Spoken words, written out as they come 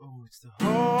It's the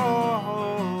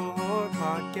Hord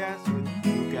podcast with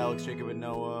Luke, Alex, Jacob, and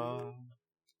Noah.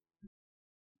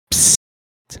 Psst.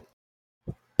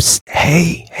 Psst.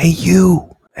 Hey,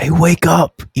 you. Hey, wake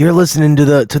up. You're listening to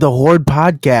the Hord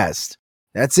podcast.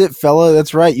 That's it, fella.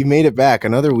 That's right. You made it back.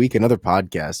 Another week, another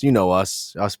podcast. You know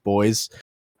us boys.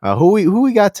 Who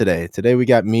we got today? Today we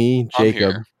got me,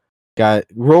 Jacob. Got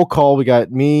roll call. We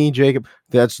got me, Jacob.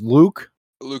 That's Luke.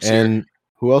 Luke's and here.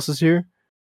 Who else is here?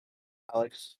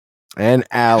 Alex. And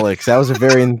Alex. That was a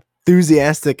very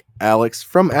enthusiastic Alex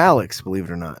from Alex, believe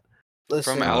it or not.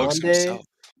 Listen, From Alex himself.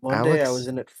 One day I Alex? was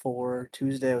in at 4.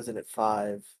 Tuesday I was in at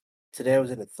 5. Today I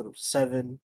was in at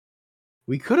 7.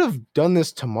 We could have done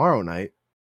this tomorrow night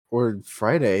or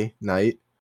Friday night.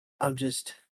 I'm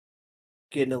just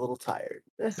getting a little tired.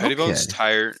 Everyone's Okay.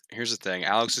 tired. Here's the thing.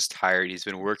 Alex is tired. He's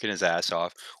been working his ass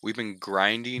off. We've been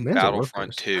grinding Man's a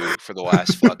Battlefront workhorse. 2 for the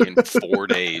last fucking 4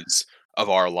 days of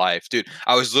our life. Dude,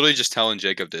 I was literally just telling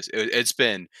Jacob this. It's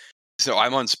been... So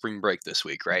I'm on spring break this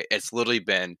week, right? It's literally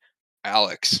been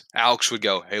Alex. Alex would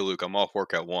go, hey, Luke, I'm off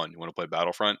work at 1. You want to play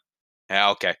Battlefront? Yeah,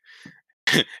 okay.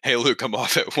 Hey, Luke, I'm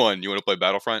off at 1. You want to play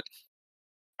Battlefront?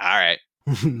 All right.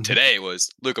 Today was,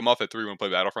 Luke, I'm off at 3. You want to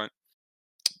play Battlefront?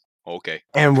 Okay.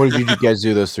 And what did you guys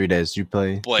do those 3 days? Did you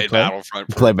play? Played you play? Battlefront.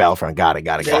 You played Battlefront. Got it.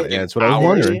 Yeah, fucking that's what I was hours,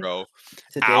 wondering. bro.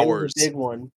 Today Hours. was a big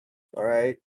one. All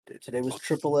right. Today was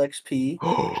triple XP.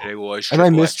 Today was And I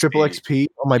triple missed triple XP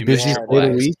on my You missed busiest triple day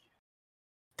of the X. week.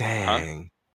 Dang.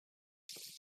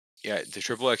 Yeah, the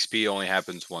triple XP only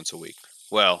happens once a week.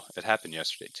 Well, it happened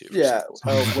yesterday too. Yeah.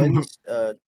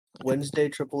 Wednesday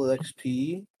triple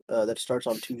XP. That starts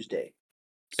on Tuesday.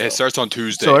 It starts on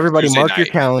Tuesday. So everybody Tuesday mark your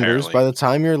night, calendars. apparently. By the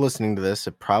time you're listening to this,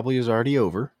 it probably is already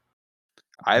over.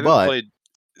 I haven't but- played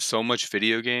so much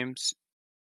video games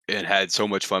and had so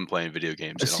much fun playing video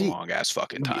games in See, a long ass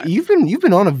fucking time. You've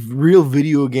been on a real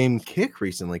video game kick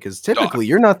recently, because typically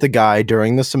you're not the guy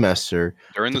during the semester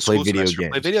During to the play school video semester, play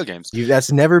games. video games.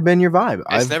 That's never been your vibe.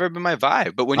 It's never been my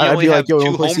vibe. But when you I'd only be have like, yo, two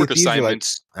wanna play Sea homework of Thieves? You're like,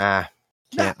 assignments, I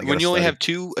when gotta you only study. have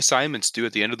 2 assignments due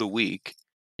at the end of the week,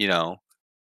 you know,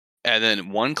 and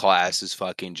then one class is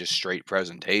fucking just straight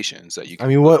presentations that you can I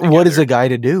mean, put what is together. a guy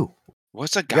to do?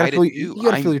 What's a You gotta guy to fill, do? you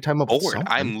gotta fill I'm your time up with bored.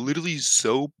 something. I'm literally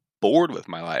so bored with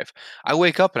my life. I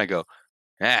wake up and I go,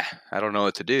 I don't know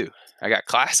what to do. I got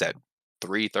class at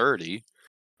 3:30.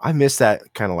 I miss that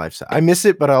kind of lifestyle. I miss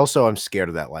it, but also I'm scared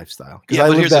of that lifestyle. Because Yeah, I but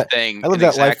lived here's that. the thing. I lived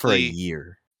and that life for a exactly-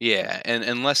 year. Yeah, and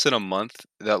in less than a month,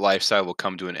 that lifestyle will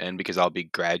come to an end because I'll be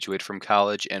graduated from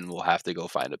college and we'll have to go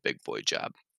find a big boy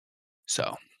job.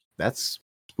 So That's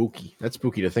spooky. That's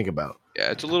spooky to think about.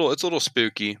 yeah, it's a little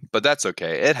spooky, but that's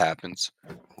okay. It happens.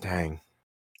 Dang.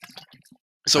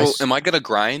 So am I gonna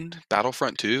grind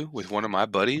Battlefront 2 with one of my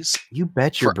buddies You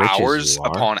bet your for britches hours you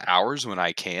are. upon hours when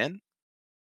I can?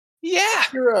 Yeah.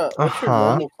 What's your Uh-huh.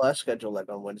 normal class schedule like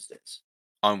on Wednesdays?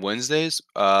 On Wednesdays,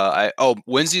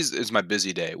 Wednesdays is my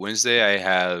busy day. Wednesday I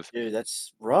have Dude,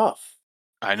 that's rough.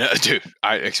 I know, dude.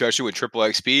 Especially with triple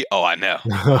XP. Oh, I know.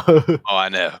 Oh, I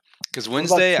know. Because What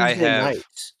about Wednesday I Tuesday have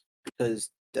nights? Because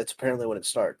that's apparently when it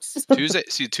starts. Tuesday.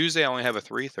 See, Tuesday I only have a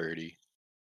 3:30.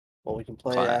 Well, we can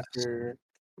play class.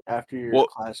 after your Well,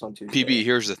 class on Tuesday. PB,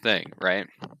 here's the thing, right?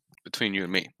 Between you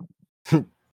and me,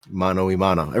 Mano y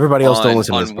mano. Everybody else don't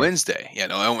listen to this on part. Wednesday. Yeah,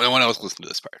 no one else listen to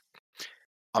this part.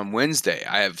 On Wednesday,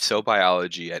 I have cell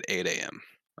biology at 8 a.m.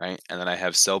 Right, and then I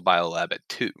have cell bio lab at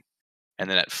 2, and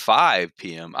then at 5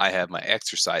 p.m. I have my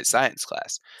exercise science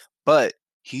class. But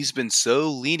he's been so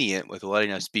lenient with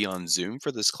letting us be on Zoom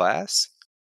for this class.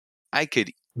 I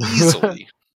could easily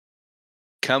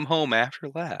come home after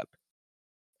lab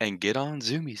and get on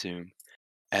Zoom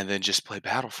and then just play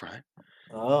Battlefront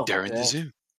during the yeah.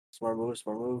 Zoom. Smart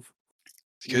move.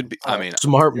 Could be. I mean,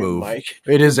 Smart Your move. mic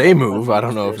It is a move. I unmutes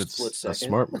don't know for if a it's split a second.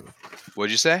 smart move. what'd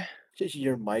you say? Just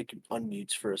your mic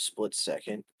unmutes for a split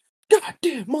second.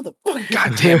 Goddamn motherfucker!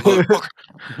 Goddamn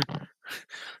motherfucker.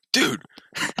 Dude,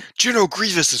 General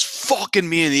Grievous is fucking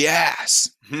me in the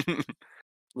ass.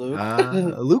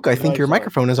 Luke. Luke, I think your mic's on.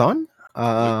 microphone is on.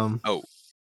 Oh,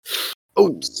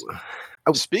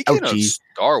 Oh. speaking of ouchie.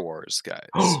 Star Wars, guys,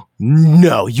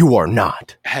 No, you are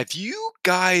not. have you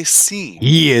guys seen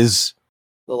He is.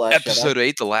 The Last Episode Jedi.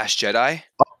 8, The Last Jedi?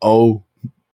 Oh,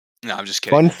 No, I'm just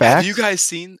kidding. fun Have fact. you guys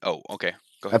seen? Oh, okay.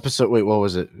 Go ahead. Wait, what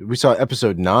was it? We saw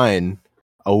episode 9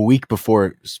 a week before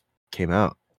it came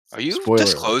out. Are you spoiler alert.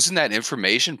 disclosing that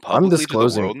information publicly to the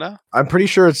disclosing. world now? I'm pretty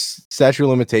sure its statute of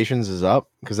limitations is up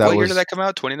because that What year was. did that come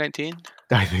out? 2019?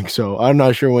 I think so. I'm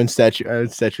not sure when statute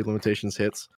of limitations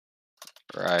hits.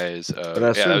 Rise of. at a Yeah,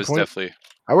 that certain was point- definitely.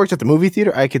 I worked at the movie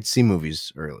theater. I could see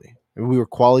movies early. We were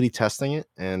quality testing it,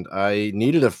 and I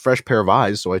needed a fresh pair of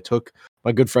eyes, so I took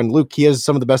My good friend Luke, he has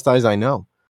some of the best eyes I know.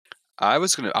 I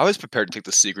was prepared to take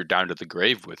the secret down to the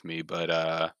grave with me, but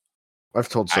I've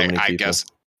told so many I people.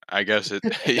 guess it.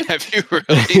 Have you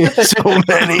really? So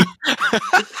many.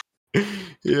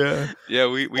 Yeah. Yeah,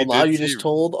 we Well, now did you see. just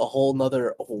told a whole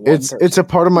nother one It's person. a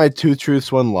part of my 2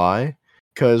 truths 1 lie,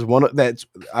 because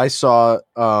I saw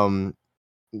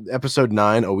episode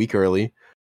 9 a week early.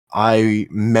 I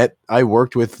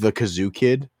worked with the kazoo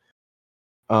kid,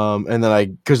 and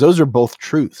then because those are both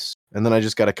truths, and then I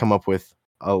just got to come up with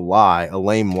a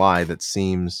lame lie that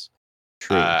seems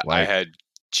true. I had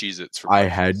Cheez-Its for I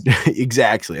breakfast. had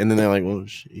exactly, and then they're like, "Well,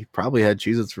 he probably had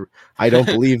Cheez-Its for." I don't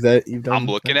believe that you've done. I'm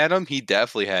looking at him. He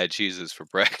definitely had Cheez-Its for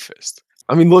breakfast.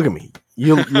 I mean, look at me.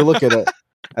 You look at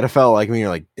a fellow like me, and you're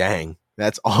like, "Dang,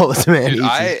 that's all this man Dude,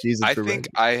 eats is Cheez-Its I for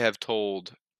think breakfast." I have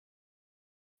told.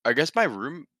 I guess my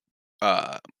roommates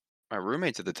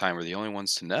at the time were the only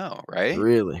ones to know, right?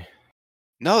 Really?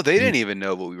 No, they didn't even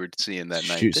know what we were seeing that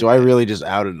night. Shoot, Did so I they? really just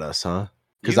outed us, huh?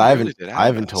 Because You I really haven't did I out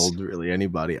haven't us. told really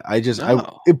anybody. No.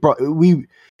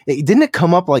 Didn't it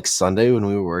come up like Sunday when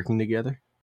we were working together?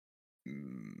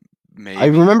 Maybe. I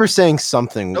remember saying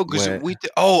something. No, because we did,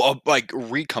 like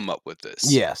come up with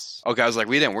this. Yes. Okay, I was like,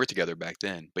 we didn't work together back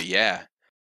then, but yeah.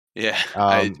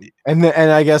 And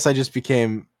I guess I just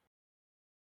became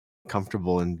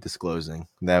comfortable in disclosing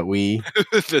that we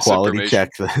this quality information.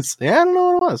 checked this. Yeah, I don't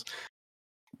know what it was.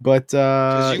 But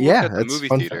Because you worked yeah, at the that's movie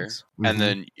fun theater, facts. and Mhm.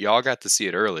 then y'all got to see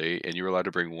it early, and you were allowed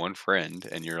to bring one friend,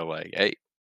 and you're like, "Hey,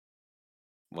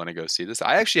 want to go see this?"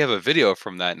 I actually have a video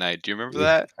from that night. Do you remember Yeah,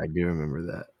 that? I do remember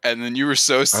that. And then you were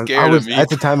so I scared of was me. at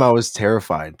the time I was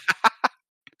terrified.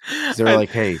 They were I-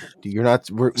 like, "Hey, you're not."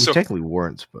 We So- technically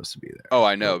weren't supposed to be there. oh,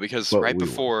 I know, because but right we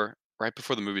were.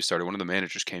 before the movie started, one of the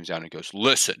managers came down and goes,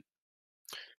 "Listen,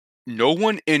 no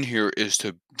one in here is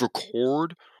to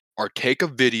record or take a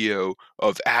video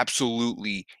of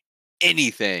absolutely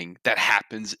anything that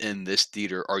happens in this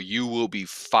theater, or you will be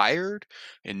fired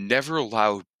and never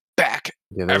allowed back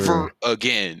Yeah, they ever were.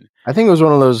 again." I think it was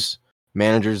one of those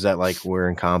managers that like were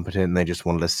incompetent and they just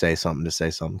wanted to say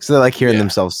something. So they like hearing Yeah.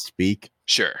 themselves speak.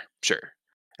 Sure.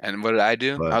 And what did I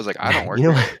do? But I was like, I don't work you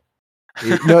know here.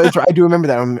 what? No, it's, I do remember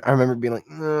that. I remember being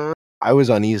like, I was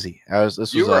uneasy.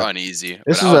 You were uneasy, but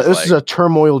This I was is like, a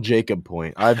turmoil Jacob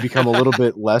point. I've become a little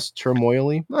bit less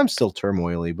turmoily. I'm still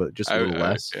turmoily, but just a little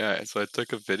less. yeah. So I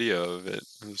took a video of it.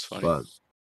 It was funny. But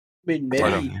I mean,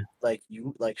 But,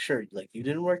 maybe sure, you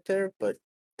didn't work there, but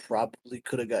probably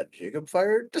could have got Jacob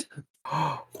fired.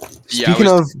 speaking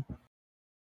of,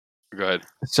 go ahead.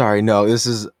 sorry, no, this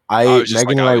is I was just Megan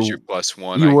like, and I I. was your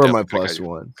 +1. You I were my definitely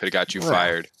 +1. Could have got you Well,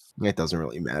 fired. It doesn't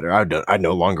really matter. I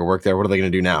no longer work there. What are they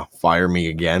going to do now? Fire me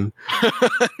again?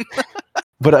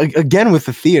 But again, with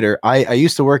the theater, I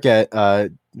used to work at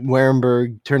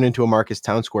Warenberg, turned into a Marcus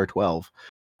Town Square 12.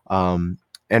 And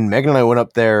Megan and I went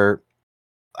up there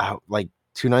like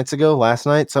 2 nights ago, last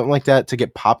night, something like that, to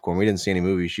get popcorn. We didn't see any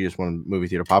movies. She just wanted movie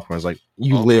theater popcorn. I was like,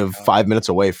 you Oh my live God. 5 minutes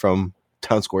away from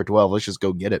Town Square 12. Let's just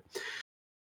go get it.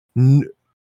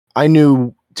 I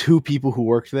knew 2 people who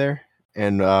worked there,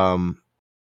 and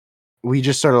we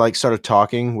just started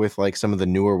talking with like some of the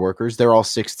newer workers. They're all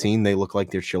 16. They look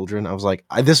like they're children. I was like,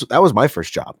 that was my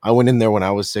first job. I went in there when I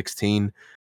was 16.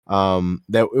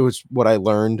 That it was what I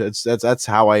learned. That's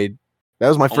how that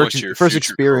was my Almost your first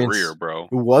future experience. career, bro.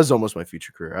 It was almost my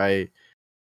future career. I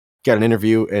got an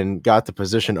interview and got the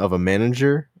position of a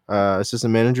manager,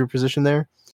 assistant manager position there.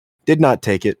 Did not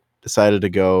take it. Decided to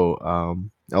go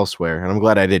elsewhere, and I'm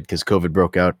glad I did because COVID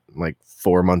broke out like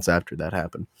 4 months after that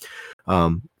happened.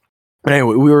 But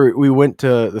anyway, we went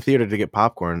to the theater to get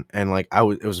popcorn, and like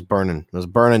it was burning. It was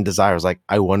burning desire. I was like,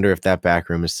 I wonder if that back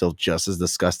room is still just as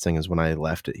disgusting as when I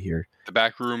left it here. The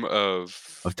back room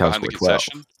of Town behind the Square 12.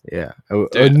 concession. Yeah,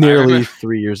 Dude, nearly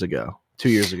 3 years ago, 2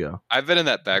 years ago. I've been in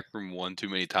that back room one too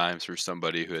many times for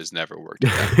somebody who has never worked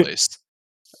at that place.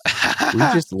 We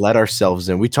just let ourselves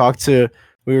in. We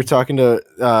were talking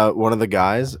to one of the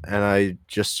guys, and I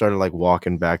just started like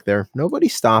walking back there. Nobody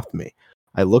stopped me.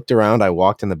 I looked around. I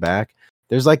walked in the back.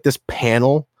 There's like this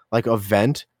panel, like a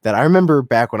vent that I remember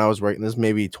back when I was working. This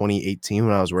maybe 2018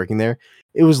 when I was working there.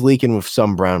 It was leaking with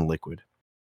some brown liquid.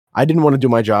 I didn't want to do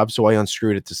my job, so I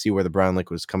unscrewed it to see where the brown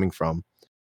liquid was coming from.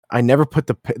 I never put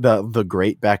the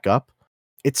grate back up.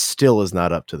 It still is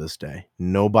not up to this day.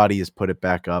 Nobody has put it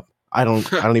back up. I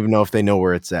don't even know if they know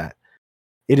where it's at.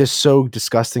 It is so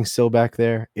disgusting still back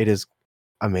there. It is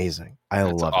amazing. I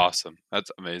love it. Awesome.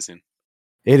 That's amazing.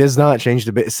 It has not changed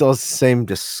a bit. It still has the same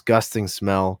disgusting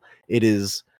smell. It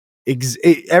is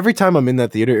every time I'm in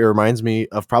that theater, it reminds me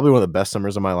of probably one of the best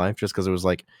summers of my life, just because it was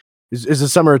like Is the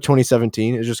summer of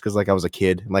 2017. It's just because like I was a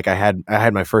kid. Like I had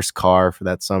my first car for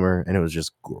that summer, and it was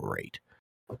just great.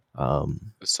 The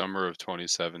summer of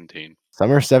 2017.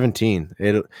 Summer of 17.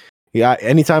 Yeah.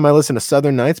 Anytime I listen to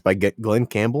Southern Nights by Glenn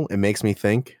Campbell, it makes me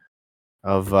think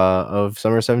of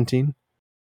summer of 17.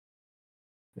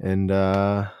 And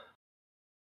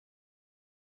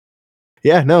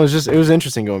yeah, no, it was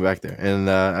interesting going back there, and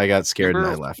I got scared and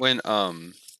I Remember left. when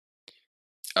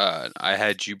I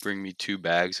had you bring me 2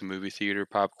 bags of movie theater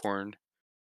popcorn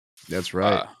That's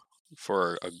right.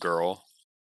 for a girl?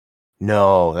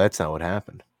 No, that's not what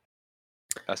happened.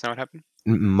 That's not what happened?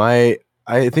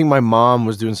 I think my mom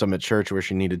was doing something at church where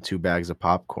she needed 2 bags of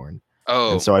popcorn.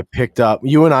 Oh. And so I picked up,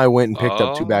 you and I went and picked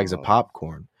up 2 bags of Oh.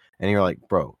 popcorn. And you're like,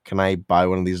 bro, can I buy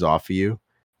one of these off of you?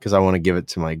 Because I want to give it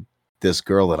to this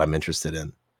girl that I'm interested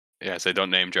in. Yes, I don't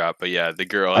name drop, but yeah, the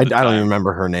girl I at the don't even time.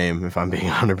 remember her name, if I'm being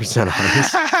 100%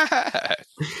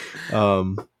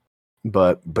 honest.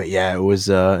 But yeah, it was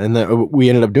and then we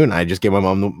ended up doing it. I just gave my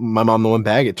mom the one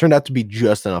bag. It turned out to be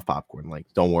just enough popcorn. Like,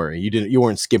 don't worry, you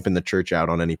weren't skimping the church out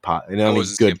on any I any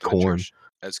wasn't good skipping the corn. church.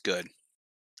 That's good.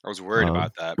 I was worried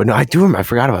about that. But no, I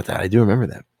forgot about that. I do remember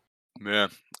that. Yeah,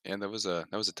 and that was a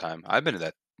time. I've been to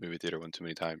that movie theater one too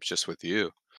many times, just with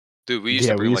you, dude. We used to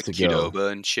Yeah, we bring used like to go.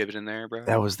 Qdoba and shit in there, bro.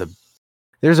 That was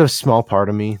there's a small part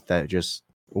of me that just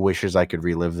wishes I could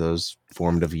relive those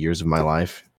formative years of my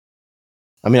life.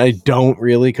 I mean, I don't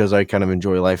really, because I kind of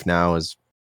enjoy life now as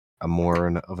I'm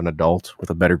more of an adult with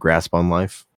a better grasp on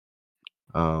life.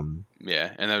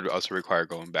 Yeah, and that would also require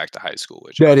going back to high school,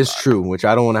 which That I'm is not. true, which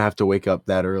I don't want to have to wake up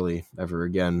that early ever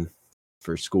again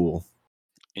for school.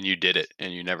 And you did it,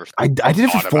 and you never. I did it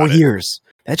for thought 4 about it. years.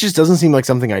 That just doesn't seem like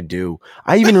something I do.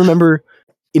 I even remember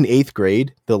in 8th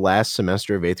grade, the last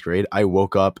semester of 8th grade, I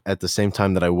woke up at the same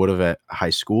time that I would have at high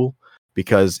school,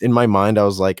 because in my mind I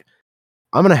was like,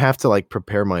 I'm gonna have to like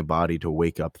prepare my body to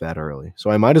wake up that early, so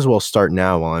I might as well start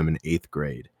now while I'm in 8th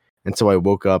grade. And so I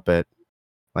woke up at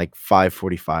like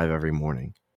 5:45 every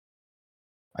morning.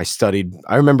 I studied.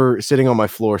 I remember sitting on my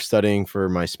floor studying for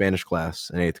my Spanish class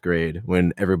in 8th grade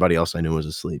when everybody else I knew was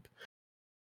asleep.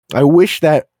 I wish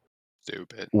that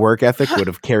Stupid. work ethic would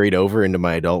have carried over into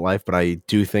my adult life, but I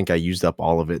do think I used up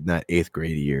all of it in that 8th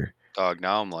grade year. Dog,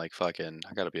 now I'm like fucking.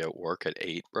 I gotta be at work at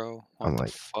 8, bro. What I'm the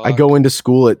like, fuck? I go into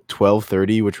school at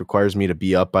 12:30, which requires me to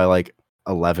be up by like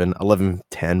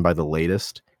 11:10 by the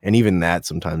latest, and even that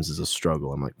sometimes is a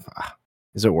struggle. I'm like,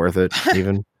 is it worth it?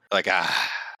 Even like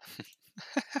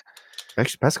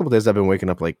actually, past couple days I've been waking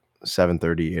up like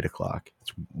 7:30, 8 o'clock.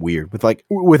 It's weird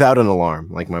without an alarm.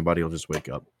 Like my body will just wake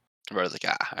up. Bro, it's like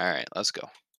all right, let's go.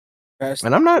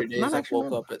 And I'm not. 3 days I actually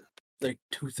woke up at like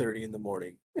 2:30 in the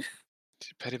morning.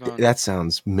 Dude, Pettibone, That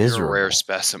sounds you're a miserable. rare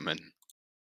specimen.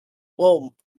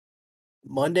 Well,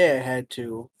 Monday I had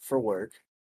to for work.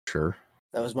 Sure.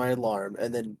 That was my alarm,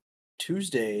 and then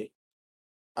Tuesday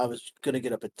I was gonna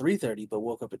get up at 3:30, but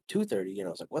woke up at 2:30, and I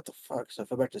was like, "What the fuck?" So I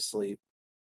fell back to sleep.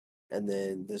 And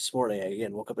then this morning I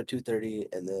again woke up at 2:30,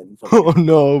 and then Oh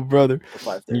no, brother! for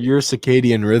 5:30. Your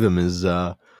circadian rhythm is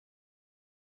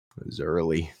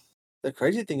early. The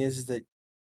crazy thing is that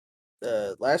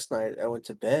last night I went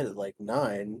to bed at like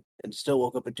 9 and still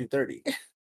woke up at 2:30.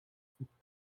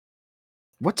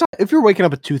 What time? If you're waking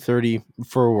up at 2:30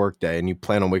 for a work day and you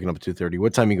plan on waking up at 2:30,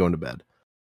 what time are you going to bed?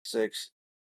 6.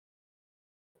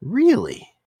 Really?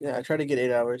 Yeah, I try to get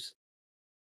 8 hours.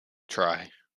 Try.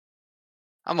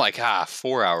 I'm like,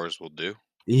 4 hours will do.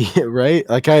 Yeah, right.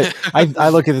 Like I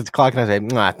look at the clock and I say,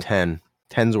 10.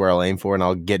 10's where I'll aim for, and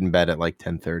I'll get in bed at like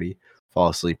 10:30. Fall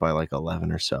asleep by like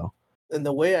 11 or so. And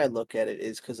the way I look at it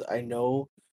is because I know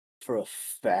for a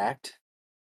fact,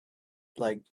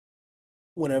 like,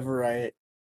 whenever I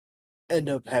end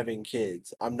up having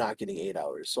kids, I'm not getting 8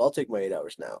 hours. So I'll take my 8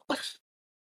 hours now.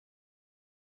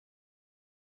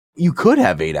 You could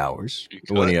have 8 hours You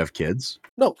when could. you have kids.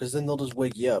 No, because then they'll just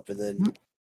wake you up and then.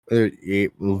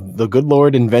 The good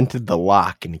Lord invented the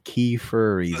lock and key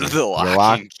for a reason. The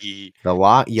locking key. You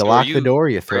lock the door,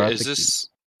 you throw out Is the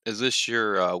key. is this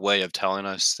your way of telling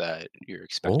us that you're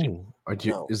expecting?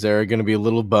 No. Is there going to be a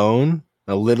little bone,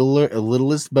 a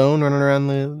littlest bone running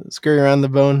around scurrying around the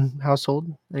Bone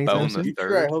household anytime Bone soon? the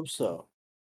Future, I third? hope so.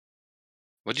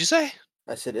 What'd you say?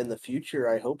 I said in the future,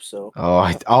 I hope so.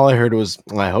 Oh, all I heard was,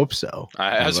 I hope so.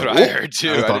 That's was what like, I heard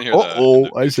too. I I thought, didn't hear the. uh-oh.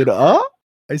 the I said, future part.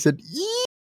 I said,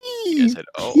 You guys said,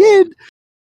 kid.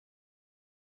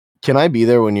 Can I be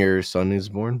there when your son is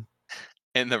born?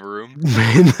 in the room.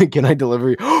 Can I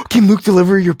deliver? Can Luke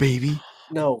deliver your baby?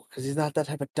 No, because he's not that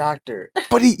type of doctor.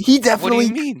 But he What do definitely.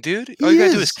 you mean, dude? he All you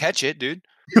gotta do is. is catch it, dude.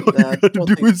 All Nah, I you gotta don't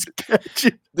do think- is catch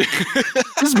it.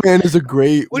 This man is a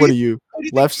great. What What do are you? What do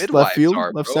you think Left midwives field,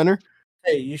 are, left bro? center.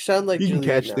 Hey, you sound like You can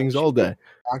Juliet catch now. things She'd all be a day.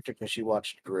 doctor because she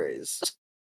watched Grey's.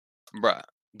 Bruh,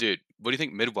 dude, what do you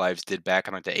think midwives did back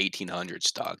in like the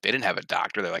 1800s, dog? They didn't have a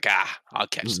doctor. They're like, I'll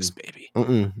catch this baby.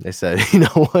 They said, you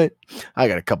know what? I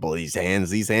got a couple of these hands.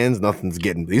 These hands, nothing's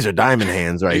getting. These are diamond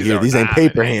hands right These here. are These ain't diamond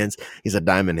paper hands. hands. These are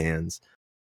diamond hands.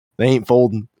 They ain't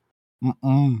folding.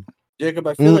 Mm-mm. Jacob,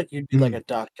 I feel like you'd be like a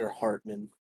Dr. Hartman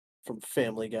from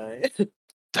Family Guy.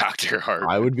 Dr. Hart,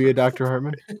 I would be a Dr.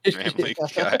 Hartman. Family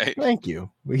Guy. Thank you.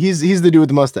 He's the dude with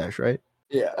the mustache, right?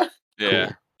 Yeah. Yeah.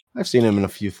 Cool. I've seen him in a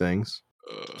few things.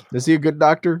 Uh, Is he a good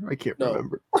doctor? I can't No.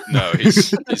 remember. no,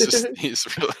 he's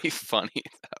really funny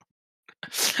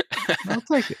though. I'll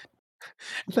take it.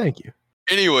 Thank you.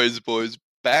 Anyways, boys,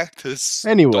 back to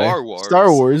Anyway, Star Wars.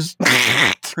 Star Wars.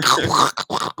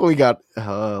 We got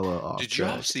off Did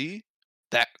y'all track. see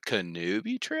that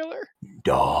Kenobi trailer?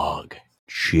 Dog.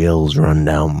 Chills run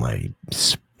down my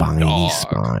spiny Dog.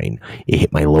 spine. It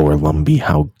hit my lower lumbee.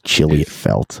 How chilly it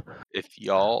felt. If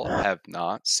y'all have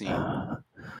not seen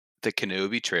the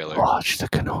Kenobi trailer, Watch the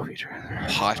Kenobi trailer.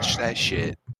 watch that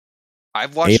shit.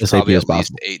 I've watched it ASAP probably as at least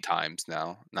possible. 8 times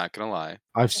now. Not gonna lie,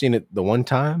 I've seen it the one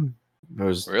time. It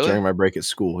was Really? during my break at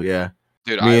school. Yeah.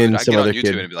 dude. Me and I'd some get on other YouTube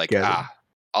kid and be like, gathered.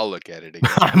 I'll look at it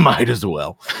again. I might as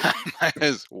well. I might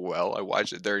as well. I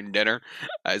watched it during dinner.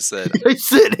 I said, I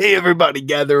said, hey, everybody,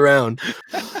 gather around.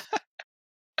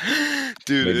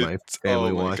 dude, Made my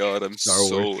family oh my watch god, I'm Star Wars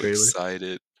so trailer.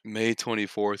 excited. May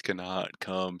 24th cannot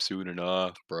come soon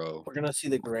enough, bro. We're gonna see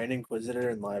the Grand Inquisitor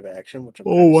in live action, which I'm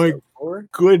Oh kinda my- stoked for.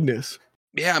 Goodness.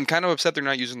 Yeah, I'm kind of upset they're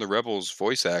not using the Rebels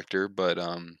voice actor, but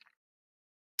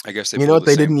I guess they You know pulled what?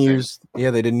 the They same didn't thing. use. Yeah,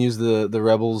 they didn't use the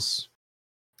Rebels,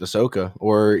 Ahsoka,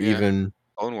 or Yeah. even.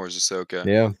 Clone Wars Ahsoka.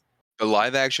 Yeah. The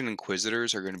live action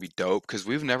Inquisitors are going to be dope because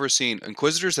we've never seen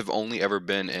Inquisitors have only ever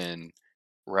been in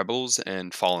Rebels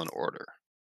and Fallen Order.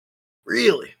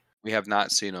 Really? We have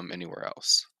not seen them anywhere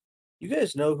else. You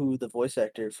guys know who the voice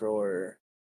actor for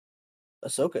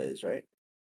Ahsoka is, right?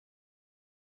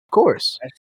 Of course.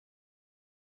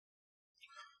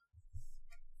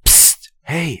 Psst.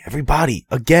 Hey, everybody.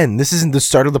 Again, this isn't the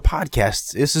start of the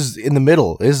podcast. This is in the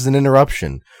middle. This is an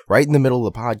interruption. Right in the middle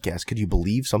of the podcast. Could you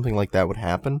believe something like that would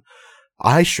happen?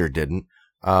 I sure didn't.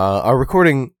 Our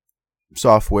recording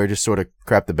software just sort of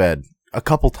crapped the bed a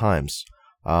couple times.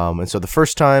 And so the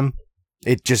first time,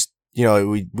 it just,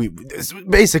 we it's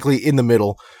basically in the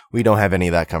middle. We don't have any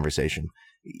of that conversation.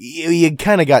 You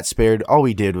kind of got spared. All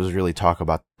we did was really talk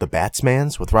about the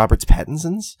Batsmans with Robert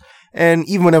Pattinson's. And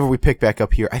even whenever we pick back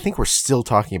up here, I think we're still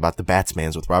talking about the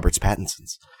Batsmans with Robert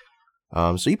Pattinson's.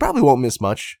 So you probably won't miss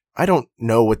much. I don't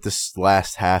know what this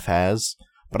last half has,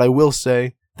 but I will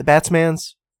say the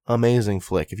Batsmans, amazing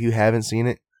flick. If you haven't seen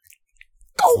it,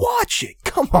 go watch it.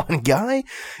 Come on, guy.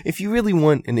 If you really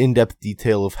want an in-depth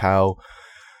detail of how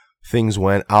things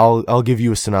went, I'll give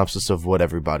you a synopsis of what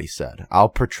everybody said. I'll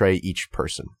portray each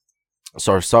person.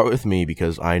 So I'll start with me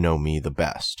because I know me the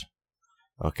best.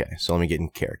 Okay, so let me get in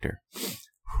character.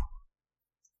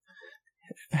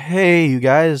 Hey, you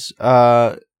guys.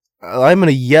 I'm going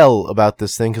to yell about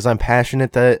this thing because I'm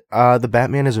passionate that The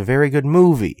Batman is a very good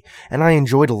movie, and I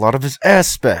enjoyed a lot of his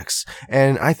aspects,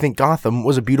 and I think Gotham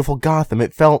was a beautiful Gotham.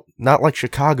 It felt not like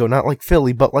Chicago, not like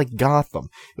Philly, but like Gotham.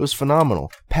 It was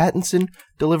phenomenal. Pattinson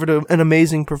delivered an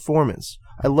amazing performance.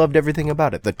 I loved everything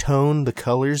about it. The tone, the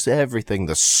colors, everything.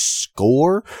 The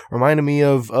score reminded me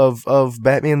of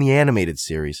Batman the Animated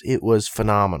Series. It was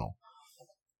phenomenal.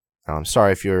 I'm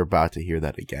sorry if you're about to hear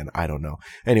that again. I don't know.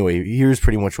 Anyway, here's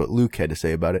pretty much what Luke had to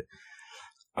say about it.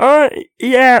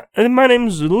 Yeah, my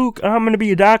name's Luke. I'm gonna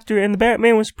be a doctor, and the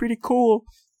Batman was pretty cool.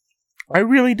 I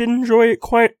really did enjoy it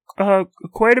quite a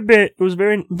bit. It was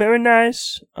very, very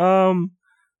nice.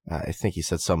 I think he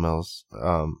said something else.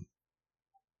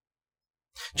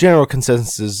 General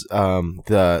consensus,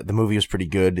 the movie was pretty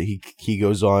good. He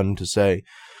goes on to say,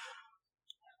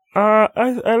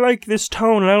 I like this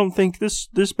tone. I don't think this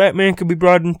Batman could be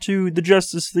brought into the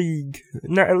Justice League.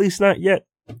 Not, at least not yet.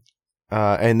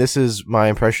 And this is my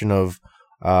impression of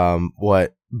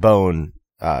what Bone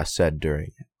said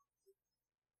during it.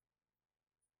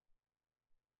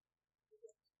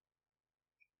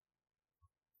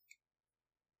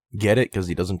 Get it? Because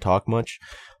he doesn't talk much.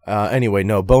 Anyway,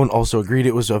 no, Bone also agreed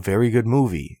it was a very good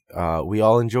movie. We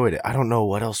all enjoyed it. I don't know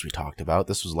what else we talked about.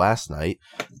 This was last night.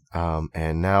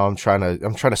 And now I'm trying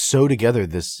to sew together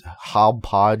this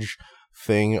hodgepodge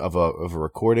thing of a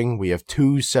recording. We have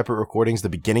two separate recordings, the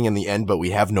beginning and the end, but we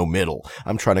have no middle.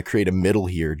 I'm trying to create a middle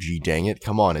here. Gee dang it.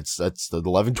 Come on. It's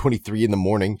 11:23 in the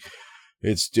morning.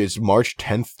 It's March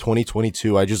 10th,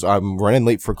 2022. I'm running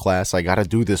late for class. I gotta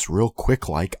do this real quick.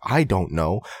 Like, I don't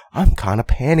know. I'm kind of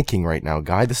panicking right now,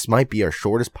 guy. This might be our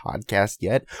shortest podcast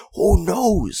yet. Who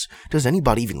knows? Does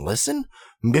anybody even listen?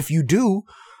 If you do,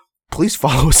 please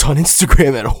follow us on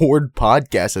Instagram at Hord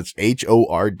Podcast. That's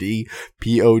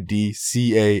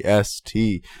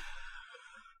HORDPODCAST.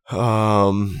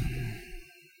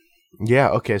 Yeah,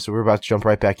 okay, so we're about to jump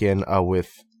right back in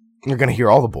with... You're going to hear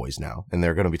all the boys now, and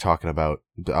they're going to be talking about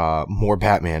more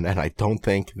Batman, and I don't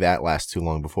think that lasts too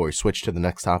long before we switch to the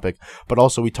next topic. But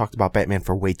also, we talked about Batman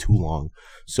for way too long,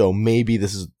 so maybe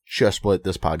this is just what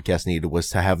this podcast needed, was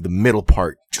to have the middle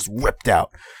part just ripped out.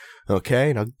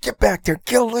 Okay, now get back there,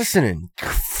 get listening.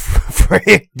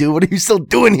 Frick, dude, what are you still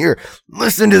doing here?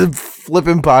 Listen to the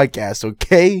flipping podcast,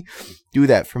 okay? Do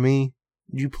that for me.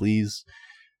 Would you please?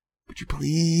 Would you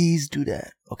please do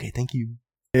that? Okay, thank you.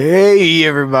 Hey,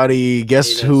 everybody.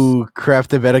 Guess who crapped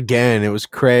the bed again? It was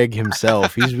Craig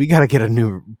himself. We got to get a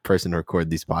new person to record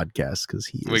these podcasts because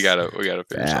we gotta figure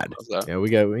bad. something else out. Yeah,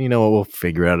 you know what? We'll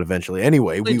figure it out eventually.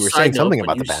 Anyway, we were saying something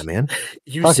about the Batman.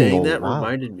 You saying that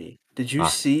reminded me. Did you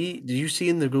see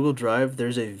in the Google Drive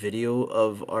there's a video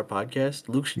of our podcast?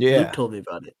 Luke told me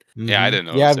about it. Mm-hmm. Yeah, I didn't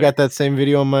know. Yeah, I've got that same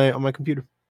video on my computer.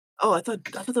 Oh, I thought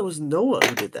that was Noah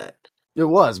who did that. It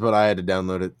was, but I had to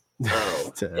download it.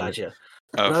 Oh, gotcha.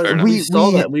 Oh, fair enough. We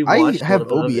saw that. We watched. I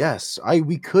have OBS.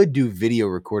 We could do video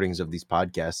recordings of these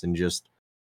podcasts and just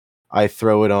I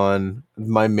throw it on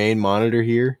my main monitor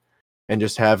here and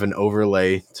just have an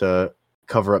overlay to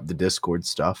cover up the Discord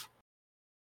stuff.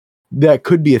 That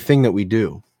could be a thing that we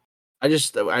do. I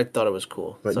thought it was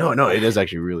cool. But no, it is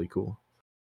actually really cool.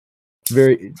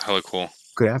 Very hella cool.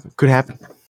 Could happen. Could happen.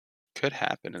 Could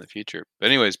happen in the future. But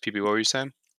anyways, PP, what were you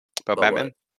saying about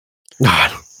Batman?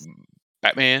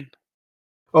 Batman.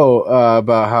 Oh,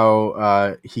 about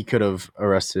how he could have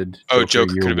arrested.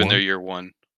 Joker could have been there year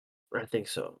one. I think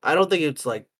so. I don't think it's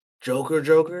like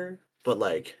Joker, but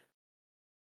like.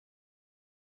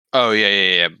 Oh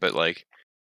yeah. But like,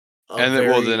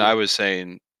 then I was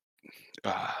saying,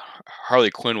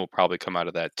 Harley Quinn will probably come out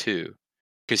of that too,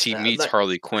 because he meets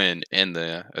Harley Quinn in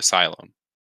the asylum.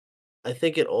 I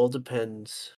think it all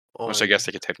depends on. Which I guess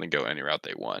they could technically go any route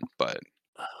they want, but.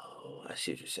 Oh, I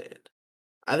see what you're saying.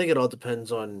 I think it all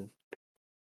depends on.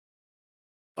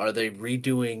 Are they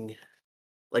redoing?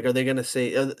 Like, are they gonna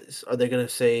say?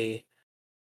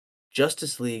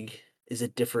 Justice League is a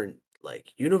different like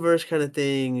universe kind of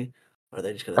thing? Are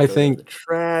they just gonna? Throw it in the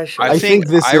trash. I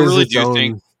really do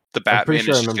think the Batman is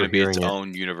just gonna be its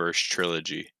own universe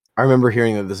trilogy. I remember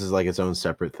hearing that this is like its own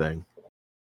separate thing.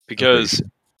 Because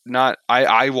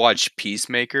I watched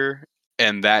Peacemaker,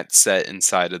 and that's set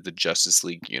inside of the Justice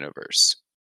League universe.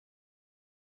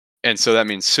 And so that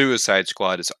means Suicide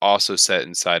Squad is also set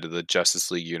inside of the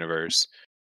Justice League universe,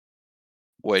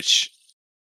 which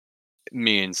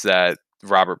means that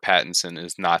Robert Pattinson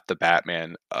is not the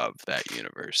Batman of that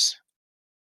universe.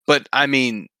 But I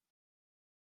mean,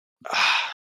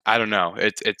 I don't know.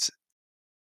 It's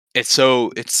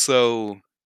so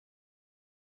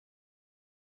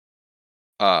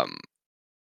I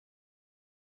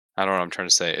don't know what I'm trying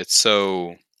to say. It's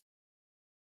so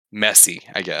messy,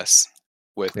 I guess,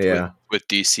 with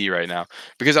DC right now.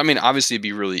 Because I mean, obviously it'd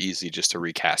be really easy just to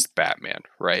recast Batman,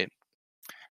 right?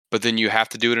 But then you have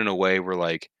to do it in a way where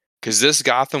like, because this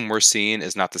Gotham we're seeing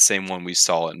is not the same one we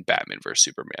saw in Batman vs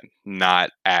Superman.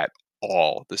 Not at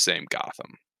all the same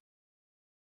Gotham.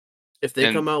 If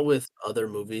they come out with other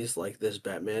movies like this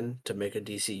Batman to make a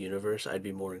DC universe, I'd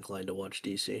be more inclined to watch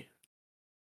DC.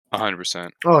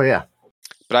 100%. Oh yeah,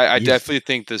 but I definitely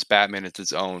think this Batman is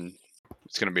its own.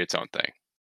 It's going to be its own thing.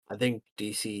 I think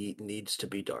DC needs to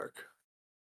be dark.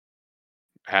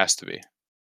 It has to be.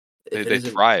 They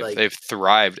thrive. Like, they've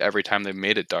thrived every time they've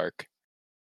made it dark.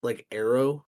 Like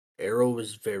Arrow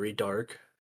was very dark.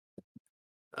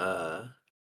 The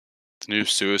new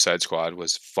Suicide Squad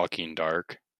was fucking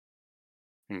dark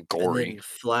and gory. And then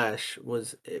Flash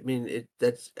was. I mean,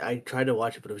 I tried to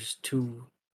watch it, but it was just too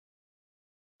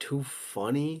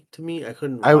funny to me. I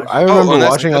couldn't watch I remember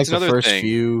watching like the first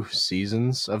few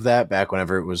seasons of that back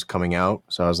whenever it was coming out.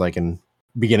 So I was like in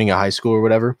beginning of high school or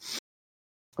whatever. I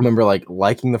remember like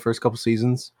liking the first couple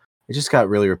seasons. It just got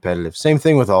really repetitive. Same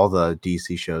thing with all the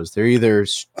DC shows. They're either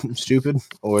stupid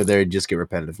or they just get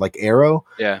repetitive. Like Arrow.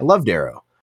 Yeah. I loved Arrow.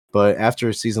 But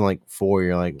after season like 4,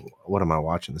 you're like, what am I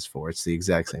watching this for? It's the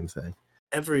exact same thing.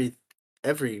 A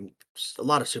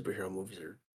lot of superhero movies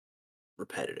are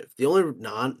repetitive.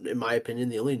 In my opinion,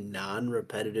 the only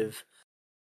non-repetitive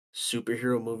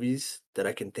superhero movies that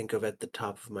I can think of at the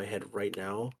top of my head right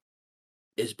now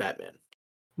is Batman.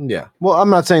 Yeah. Well, I'm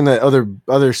not saying that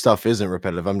other stuff isn't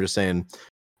repetitive. I'm just saying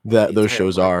that The those entire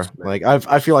shows Marvel are. smash Like is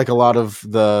I feel like a just lot of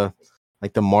the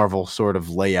Marvel sort of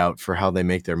layout for how they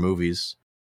make their movies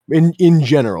in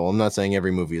general, I'm not saying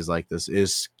every movie is like this,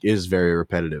 is very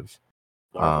repetitive.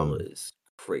 Marvel is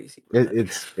crazy.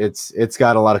 It's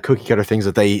got a lot of cookie cutter things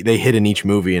that they hit in each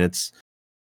movie, and it's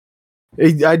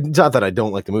not that I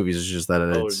don't like the movies. It's just that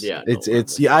Oh, it's yeah, it's no, I'm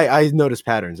it's with yeah. you. I notice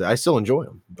patterns. I still enjoy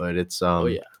them, but it's Oh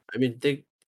yeah. I mean, think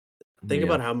yeah.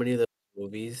 about how many of the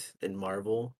movies in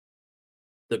Marvel,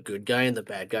 the good guy and the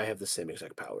bad guy have the same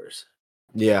exact powers.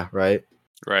 Yeah, right.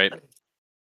 Right.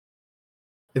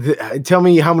 Tell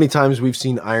me how many times we've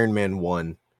seen Iron Man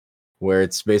 1 where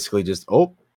it's basically just,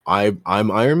 oh, I'm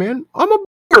Iron Man. I'm a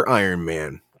bigger Iron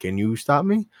Man. Can you stop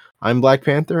me? I'm Black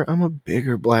Panther. I'm a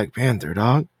bigger Black Panther,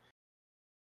 dog.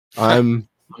 I'm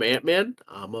I'm Ant-Man.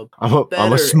 I'm a I'm a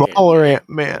better smaller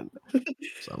Ant-Man. Ant-Man.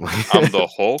 Something like I'm the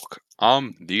Hulk.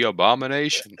 I'm the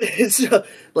Abomination. It's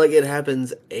like it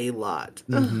happens a lot.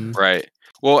 Mhm. Right.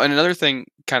 Well, and another thing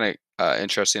kind of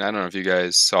interesting, I don't know if you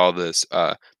guys saw this,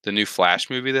 the new Flash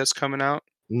movie that's coming out.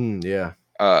 Yeah.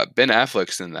 Ben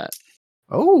Affleck's in that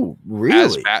Oh, as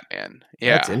really? Batman.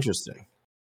 That's Yeah. interesting.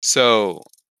 So,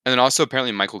 and then also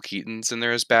apparently Michael Keaton's in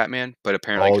there as Batman, but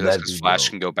apparently Oh, because that'd be Flash dope.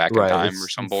 can go back in Right, time or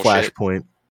it's some bullshit. Flashpoint.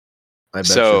 I bet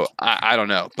you. So I don't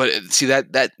know, but see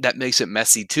that makes it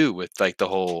messy too with like the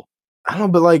whole. I don't know,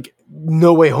 but like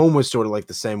No Way Home was sort of like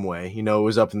the same way. You know, it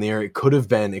was up in the air. It could have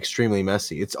been extremely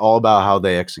messy. It's all about how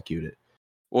they execute it.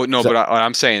 Well, no, So- but what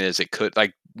I'm saying is it could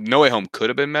like No Way Home could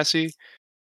have been messy.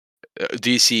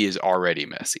 DC is already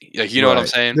messy. Like you know what I'm Right.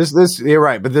 saying? This you're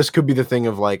right, but this could be the thing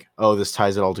of like, oh, this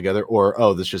ties it all together, or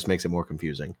oh, this just makes it more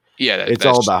confusing. Yeah, It's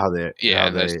all about how they I see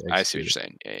what execute you're it.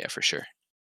 saying. Yeah, for sure,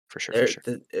 for sure, for They're,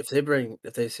 sure.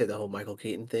 if they say the whole Michael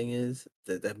Keaton thing is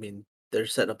that, I mean, they're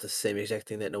setting up the same exact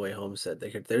thing that No Way Home said. They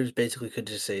just basically could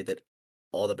just say that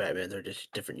all the Batmans are just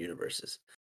different universes.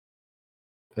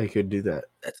 They could do that,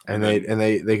 That's and then-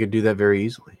 they could do that very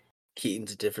easily.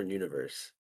 Keaton's a different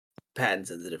universe.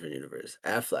 Pattinson's a different universe.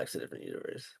 Affleck's a different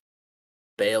universe.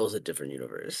 Bale's a different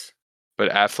universe.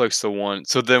 But Affleck's the one.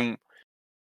 So then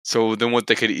what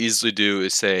they could easily do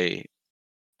is say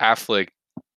Affleck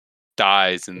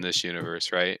dies in this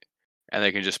universe, right? And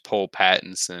they can just pull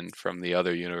Pattinson from the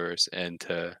other universe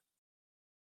into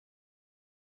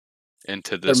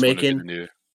this one to be the new.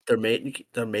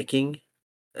 They're making,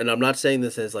 and I'm not saying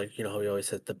this as like, you know how we always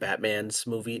said the Batman's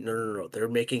movie. No. They're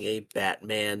making a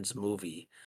Batman's movie.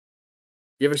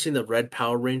 You ever seen the Red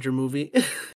Power Ranger movie?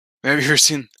 Have you ever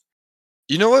seen?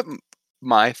 You know what?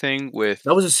 My thing with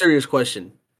That was a serious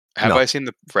question. have No. I seen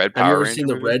the Red Have you Power ever Ranger seen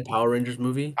the movie? Red Power Rangers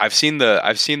movie? I've seen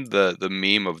the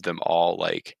meme of them all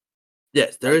like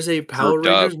Yes, there is a Power perked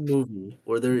up. Rangers movie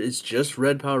where there is just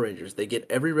Red Power Rangers. They get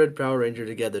every Red Power Ranger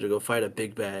together to go fight a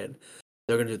big bad.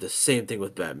 They're gonna do the same thing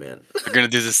with Batman. They're gonna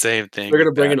do the same thing. They're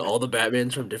gonna with bring in Batman. all the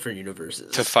Batmans from different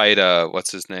universes To fight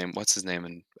what's his name? What's his name?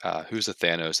 And who's the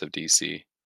Thanos of DC?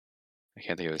 I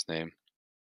can't think of his name.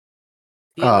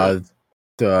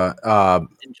 The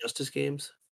Injustice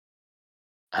games.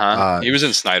 Huh? He was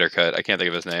in Snyder Cut. I can't think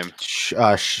of his name.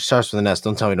 starts with an S.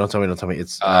 Don't tell me.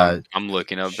 It's I'm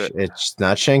looking up it. it's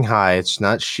not Shanghai. It's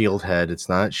not Shieldhead. It's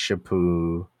not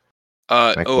Shapu.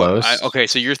 I close? Okay,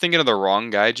 so you're thinking of the wrong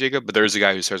guy, Jacob. But there's a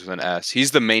guy who starts with an S.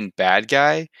 He's the main bad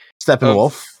guy.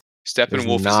 Steppenwolf.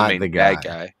 Steppenwolf is the not main the bad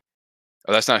guy. guy.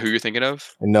 Oh, that's not who you're thinking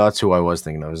of. No, that's who I was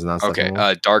thinking of. Is it not Okay,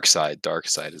 Steppenwolf? Darkseid.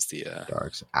 Darkseid is the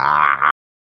Darkseid.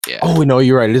 yeah. Oh no,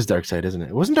 you're right. It is Darkseid, isn't it?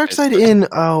 It wasn't It's Darkseid Darkseid. in.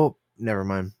 Oh, never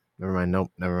mind.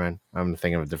 Nope. Never mind. I'm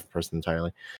thinking of a different person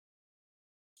entirely.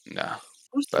 No.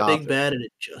 Who's the Stop big it. bad in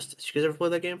Injustice? You guys ever play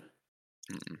that game?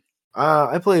 Mm-mm.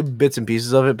 I played bits and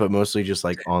pieces of it, but mostly just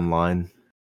like online.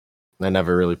 I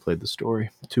never really played the story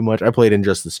too much. I played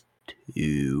Injustice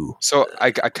 2. So I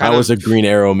I kind was of a Green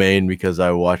Arrow main because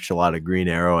I watched a lot of Green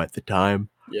Arrow at the time,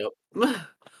 Yep. Which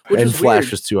and is Flash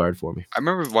weird. was too hard for me. I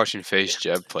remember watching Face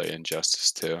Jeb play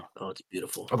Injustice too. Oh, it's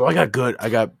beautiful. Although I got good, I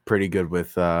got pretty good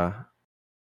with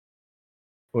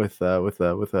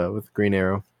Green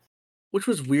Arrow. Which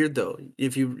was weird though.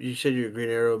 If you said you're a Green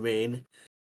Arrow main,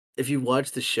 if you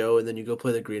watch the show and then you go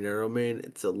play the Green Arrow main,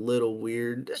 it's a little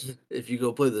weird. If you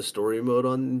go play the story mode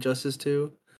on Injustice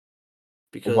 2,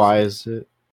 because Why is it?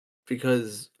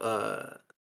 because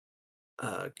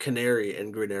Canary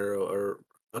and Green Arrow are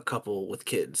a couple with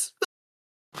kids.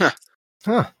 Huh?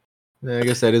 Yeah, I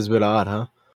guess that is a bit odd, huh?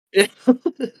 You're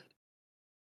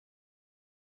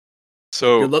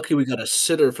So lucky we got a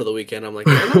sitter for the weekend. I'm like,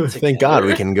 they're not Thank God we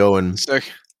together. can go and so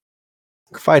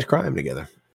fight crime together.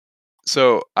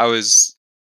 I was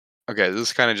okay.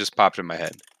 This kind of just popped in my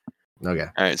head. Okay.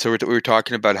 All right, so we were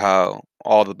talking about how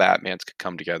all the Batmans could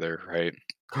come together, right?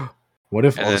 What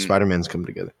if And all the then- Spider-Mans come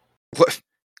together? What,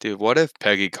 dude? What if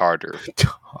Peggy Carter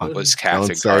was Captain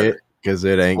Don't say Carter? it, because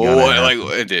it ain't Oh, gonna like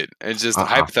happen. it did. It's just Uh-uh.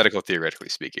 hypothetical, theoretically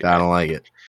speaking. I Right? don't like it.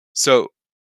 So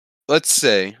let's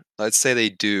say they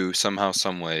do somehow,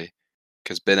 some way,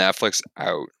 because Ben Affleck's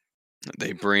out.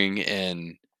 They bring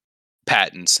in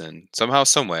Pattinson somehow,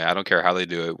 some way. I don't care how they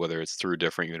do it, whether it's through a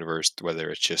different universe, whether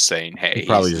it's just saying, "Hey,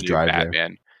 probably he's the just new drive there.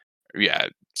 Batman." Yeah,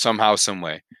 somehow, some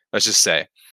way. Let's just say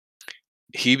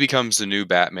he becomes the new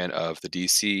Batman of the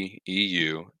DC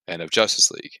EU and of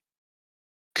Justice League.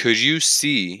 Could you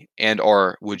see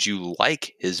or would you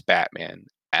like his Batman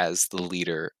as the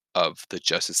leader of the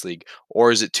Justice League,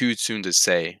 or is it too soon to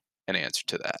say an answer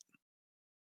to that?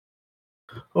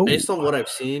 Oh, Based on what I've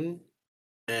seen,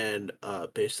 and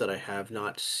based that I have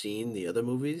not seen the other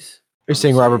movies, you're I'm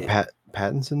saying Robert saying-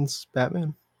 Pattinson's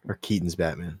Batman or Keaton's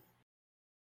Batman?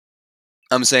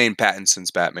 I'm saying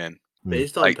Pattinson's Batman.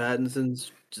 based on Like-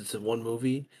 Pattinson's just one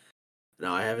movie.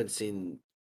 Now I haven't seen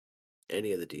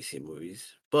any of the DC movies,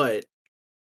 but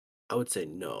I would say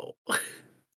no.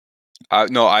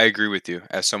 No, I agree with you.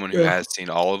 As someone who Yeah. has seen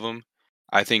all of them,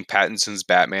 I think Pattinson's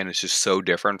Batman is just so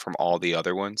different from all the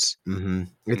other ones. Mm-hmm.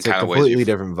 It's In a kinda ways completely you've-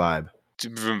 different vibe.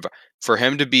 For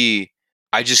him to be,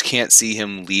 I just can't see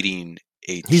him leading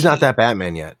a He's not team. that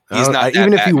Batman yet. He's not that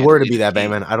even if he Batman were to to lead be a that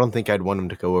team. Batman, I don't think I'd want him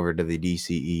to go over to the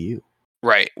DCEU.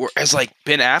 Right. Whereas like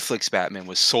Ben Affleck's Batman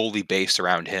was solely based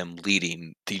around him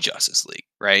leading the Justice League,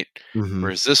 right? Mhm.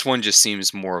 Whereas this one just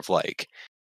seems more of like,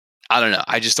 I don't know.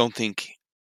 I just don't think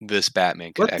this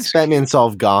Batman could Let this execute. Batman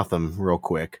solve Gotham real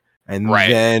quick, and Right.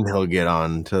 then he'll get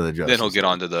on to the Justice. Then he'll get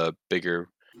League. on to the bigger,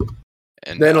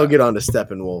 and Then he'll get on to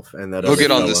Steppenwolf and that he'll other get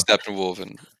on to fella. Steppenwolf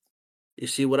and You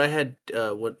see, what I had,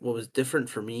 what was different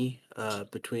for me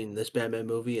between this Batman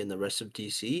movie and the rest of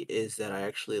DC is that I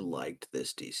actually liked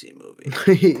this DC movie.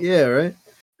 Yeah, right.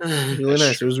 Really That's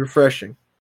nice. It was refreshing.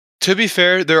 To be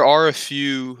fair, there are a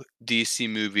few DC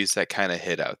movies that kind of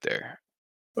hit out there.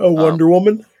 Oh, Wonder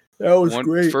Woman. That was One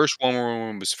great. first Wonder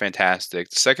Woman was fantastic.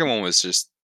 The second one was just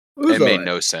was it made alright.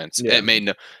 no sense. Yeah. It made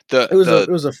no It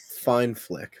was a fine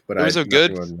flick, but it was a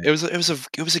good nothing more than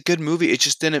it was a good movie. It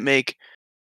just didn't make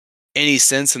any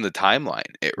sense in the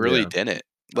timeline. It really Yeah. didn't.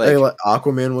 Like, Like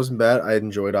Aquaman wasn't bad. I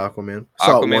enjoyed Aquaman.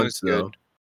 Saw it Aquaman once was good. though.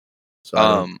 So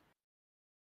I don't-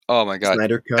 Oh my god.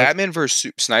 Snyder cut. Batman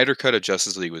vs Snyder cut of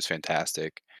Justice League was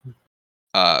fantastic.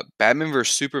 Batman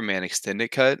vs Superman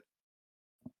extended cut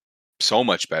so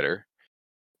much better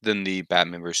than the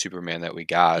Batman vs Superman that we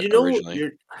got You know,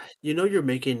 originally. you're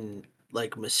making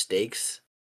like mistakes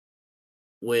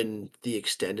when the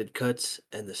extended cuts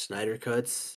and the Snyder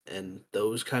cuts and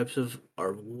those types of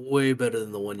are way better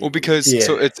than the one you Well, because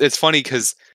so Yeah. it's funny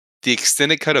because the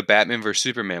extended cut of Batman vs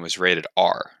Superman was rated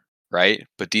R, right?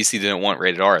 But DC didn't want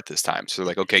rated R at this time, so they're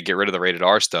like, okay, get rid of the rated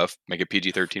R stuff, make it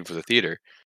PG-13 for the theater.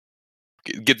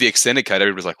 Get the extended cut.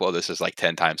 Everybody's like, well, this is like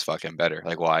 10 times fucking better.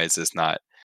 Like, why is this not?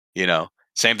 You know,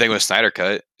 same thing with Snyder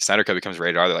cut. Snyder cut becomes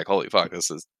rated R. They're like, holy fuck,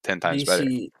 this is 10 times better.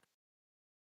 DC.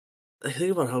 I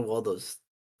think about how well those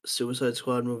Suicide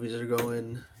Squad movies are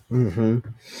going. Mm-hmm.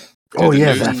 Dude, Oh the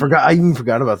yeah, new- I forgot. I even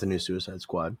forgot about the new Suicide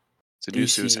Squad. The new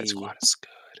Suicide DC Squad is good.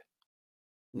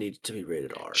 Needs to be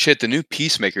rated R. Shit, the new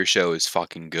Peacemaker show is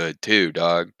fucking good too,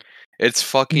 dog. It's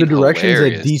fucking The directions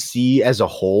hilarious. at DC as a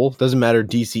whole, doesn't matter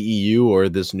DCEU or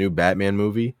this new Batman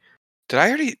movie, Did I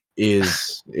already?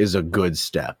 is a good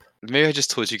step. Maybe I just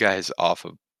told you guys off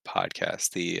of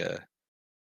podcast the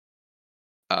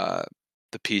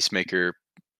Peacemaker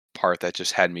part that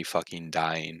just had me fucking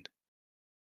dying.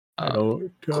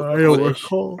 don't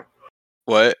what-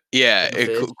 What? Yeah,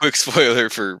 Okay. quick spoiler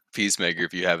for Peacemaker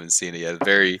if you haven't seen it yet.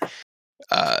 Very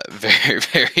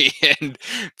very end.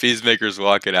 Peacemaker's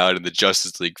walking out and the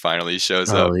Justice League finally shows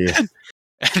up. Oh yeah.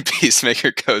 And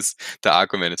Peacemaker goes to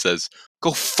Aquaman and says,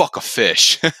 "Go fuck a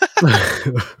fish."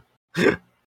 Then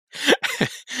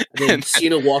And-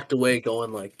 Cena walked away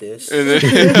going like this. and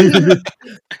then-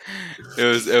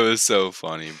 it was so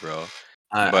funny, bro.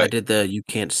 I but- did the "you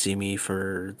can't see me"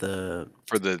 for the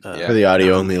For the For the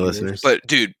audio not only on listeners. But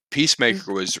dude,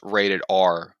 Peacemaker was rated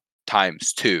R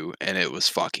times 2, and it was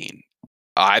fucking.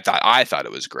 I thought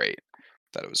it was great.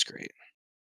 Thought it was great.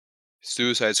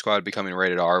 Suicide Squad becoming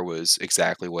rated R was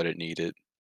exactly what it needed.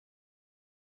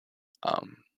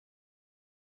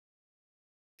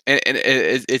 And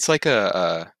it's like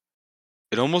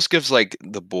it almost gives like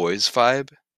the Boyz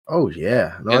vibe. Oh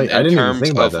yeah. No, In I didn't even terms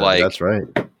think about of, that. like- That's right.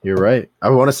 You're right. I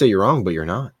want to say you're wrong, but you're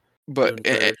not. But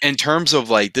Doing fair. in terms of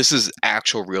like this is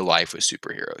actual real life with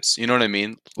superheroes. You know what I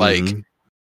mean? Like Mhm.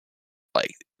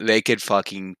 like they could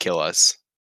fucking kill us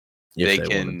they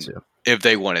can, if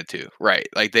they wanted to, right?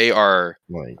 Like they are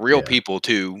real people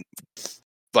too.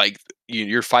 Like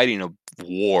you're fighting a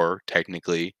war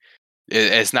technically.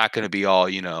 It's not going to be all,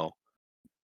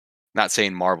 not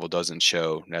saying Marvel doesn't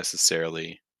show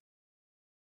necessarily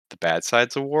the bad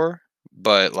sides of war,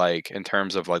 but like in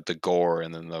terms of like the gore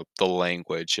and then the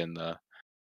language and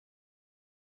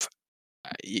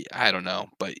I don't know,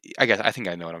 but I think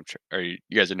I know what or you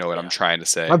guys know what I'm trying to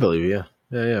say. I believe you.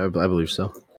 Yeah, I believe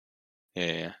so.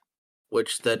 Yeah.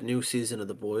 Which that new season of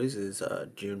The Boys is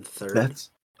June 3rd.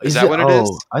 Is that what it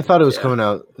is? I thought it was coming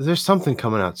out. There's something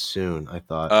coming out soon. I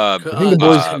thought. I think The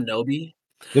Boys Kenobi.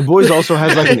 The Boys also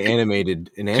has like an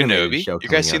animated Kenobi? show. You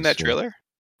guys seen that trailer?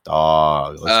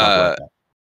 Oh, let's talk about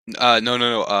that.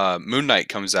 No. Moon Knight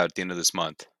comes out at the end of this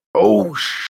month. Oh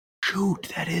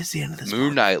shoot, that is the end of this month.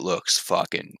 Moon Knight looks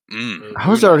fucking. I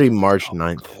was already March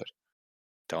 9th.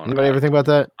 Don't anybody ever think about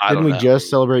that? Didn't we just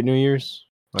celebrate New Year's?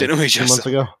 Didn't we just 2 months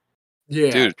ago?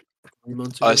 Yeah, dude.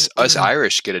 Us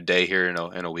Irish get a day here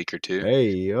in a week or two. Hey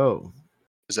yo.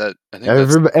 Is that? I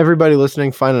think everybody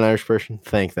listening, find an Irish person.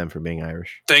 Thank them for being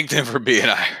Irish. Thank them for being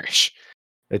Irish.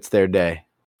 It's their day.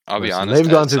 I'll be honest. They've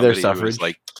gone through their suffrage.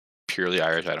 Like purely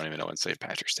Irish. I don't even know when St.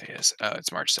 Patrick's Day is.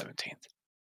 It's March 17th.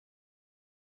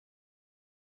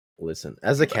 Listen,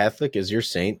 as a Catholic, is your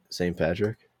saint St.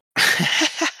 Patrick?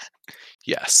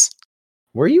 Yes.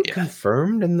 Were you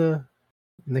confirmed in the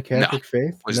Catholic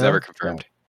faith? Was never confirmed.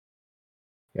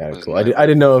 Yeah, cool. I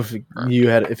didn't know if you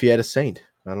had a saint.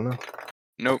 I don't know.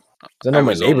 Nope. I know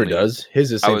my neighbor does.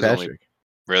 His is St. Patrick.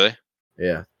 Really?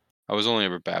 Yeah. I was only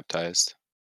ever baptized.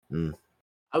 And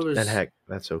heck,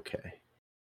 that's okay.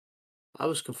 I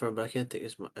was confirmed, but I can't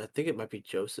think. I think it might be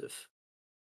Joseph.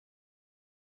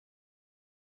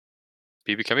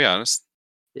 BB, can I be honest?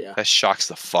 Yeah. That shocks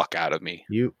the fuck out of me.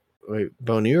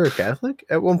 Bone, you were a Catholic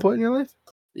at one point in your life?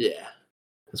 Yeah.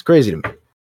 That's crazy to me.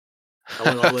 I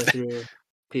went all the way through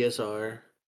PSR.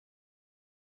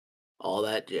 All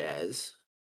that jazz.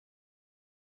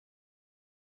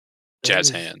 Jazz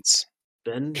hands.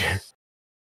 Ben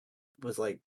was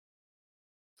like,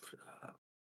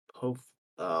 Pope.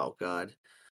 Oh God,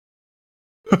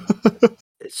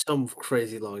 it's some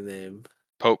crazy long name.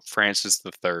 Pope Francis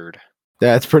III.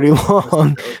 That's pretty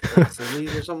long. Or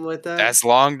something like that. That's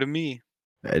long to me.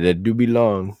 That do be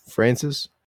long. Francis.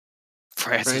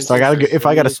 Francis. So if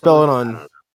I gotta spell it on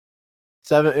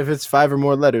 7, if it's 5 or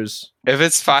more letters. If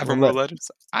it's 5 or more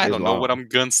letters, I don't know what I'm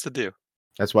going to do.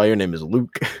 That's why your name is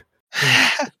Luke.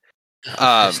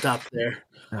 Stop there.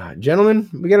 Gentlemen,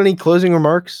 we got any closing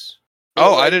remarks?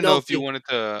 I didn't know if you wanted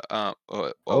to.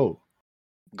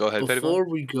 Go ahead, before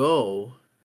we go.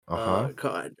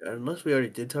 God, unless we already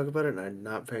did talk about it and I'm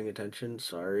not paying attention,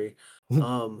 sorry.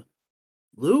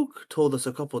 Luke told us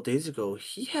a couple of days ago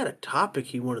he had a topic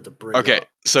he wanted to bring up. Okay,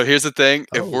 so here's the thing.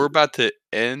 If we're about to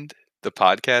end the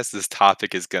podcast, this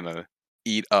topic is going to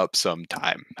eat up some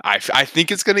time. I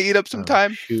think it's going to eat up some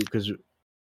time. Shoot,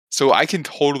 so I can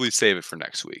totally save it for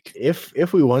next week.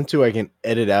 If we want to, I can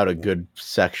edit out a good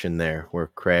section there where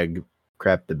Craig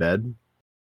crapped the bed.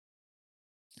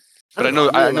 But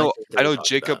I know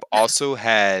Jacob also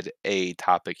had a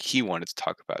topic he wanted to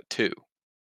talk about too.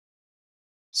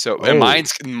 So and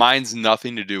mine's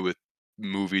nothing to do with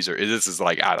movies or this is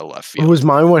like out of left field. Was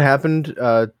mine what happened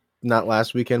not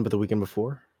last weekend but the weekend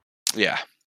before? Yeah.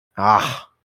 I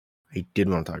did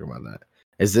want to talk about that.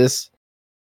 Is this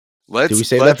Let's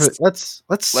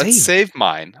save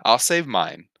mine. I'll save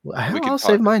mine. I'll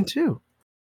save mine too.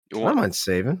 I mind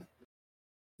saving.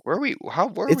 Where are we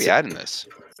at in this?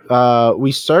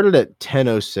 We started at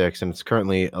 10:06 and it's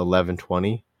currently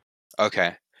 11:20.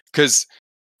 Okay. Cuz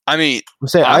I mean,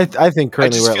 I think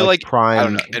currently we're at like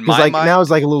prime. Because like now it's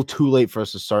like a little too late for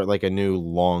us to start like a new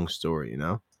long story, you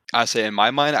know? I say in my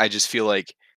mind, I just feel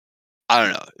like I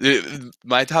don't know.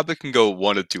 My topic can go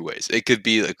one of two ways. It could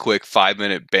be a quick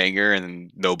 5-minute banger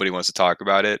and nobody wants to talk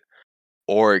about it,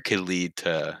 or it could lead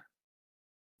to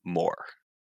more.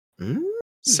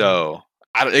 So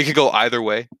it could go either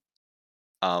way.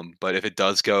 But if it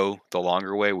does go the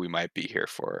longer way, we might be here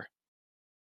for.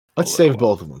 Let's save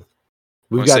both of them.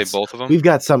 We've got both of them. We've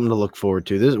got something to look forward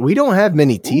to. We don't have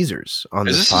many teasers on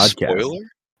this podcast. A spoiler?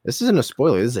 This isn't a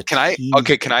spoiler. This is a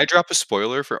teaser. Can I drop a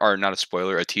spoiler or not a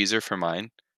spoiler, a teaser for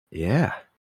mine? Yeah.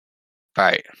 All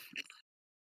right.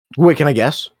 Wait, can I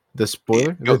guess the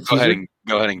spoiler? Go ahead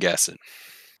and guess it.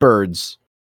 Birds.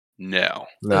 No.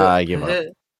 Nah, I give up.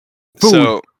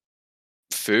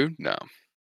 Food? No.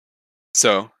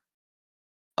 So,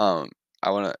 I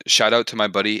want to shout out to my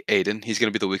buddy Aiden. He's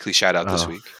going to be the weekly shout out this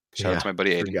week. Shout out to my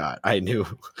buddy Aiden. Forgot. I knew.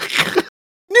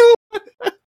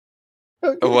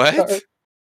 Okay, what? Sorry.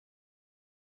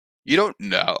 You don't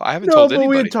know. I haven't No, told but we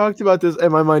anybody. had talked about this,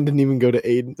 and my mind didn't even go to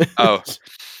Aiden. Oh,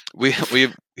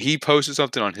 he posted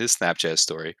something on his Snapchat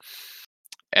story,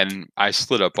 and I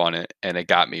slid up on it, and it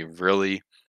got me really,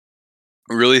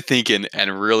 really thinking,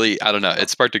 and really, I don't know. It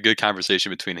sparked a good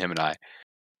conversation between him and I.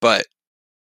 But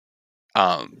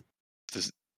um,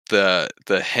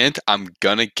 the hint I'm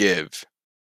gonna give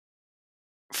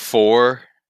for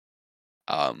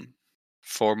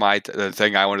the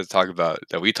thing I wanted to talk about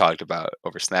that we talked about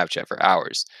over Snapchat for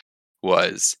hours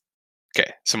was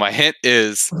okay. So my hint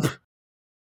is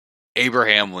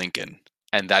Abraham Lincoln,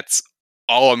 and that's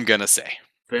all I'm gonna say.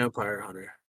 Vampire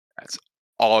Hunter. That's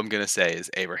all I'm gonna say is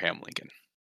Abraham Lincoln.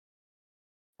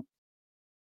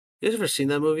 You guys ever seen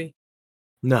that movie?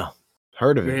 No,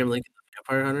 heard of it. Abraham Lincoln, the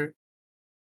Vampire Hunter?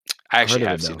 I I've actually heard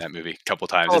of have it, seen though. that movie a couple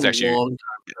times. A It's actually long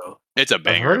time ago. it's a I've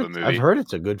banger heard of a it. movie. I've heard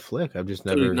it's a good flick. I've just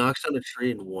Dude, he never. knocks down a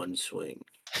tree in one swing.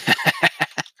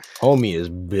 Homie is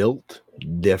built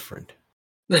different.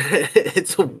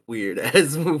 It's a weird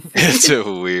ass movie. It's a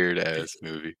weird ass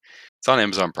movie. It's on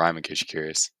Amazon Prime in case you're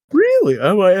curious. Really?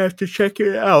 I might have to check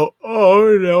it out.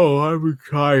 Oh no, I'm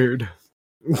retired.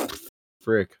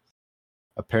 Frick.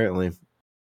 Apparently,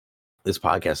 this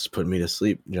podcast is putting me to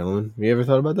sleep, gentlemen. Have you ever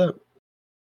thought about that?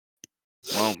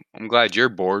 Well, I'm glad you're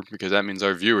bored because that means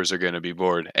our viewers are going to be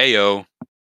bored. Ayo.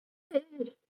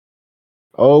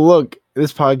 Oh, look.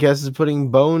 This podcast is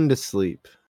putting Bone to sleep.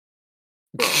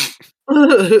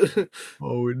 But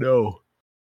Oh no.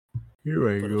 Here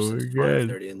I up go since again.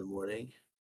 5:30 in the morning.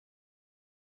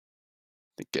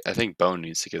 I think Bone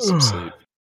needs to get some sleep.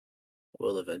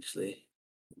 Will eventually.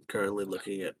 Currently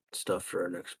looking at stuff for our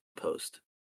next post.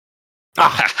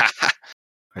 Ah,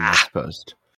 our next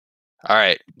post. All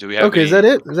right. Do we have Okay, is any-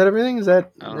 that it? Is that everything? Is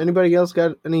that I don't know. anybody else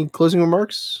got any closing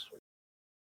remarks?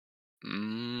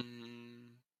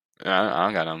 I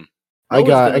don't got them. I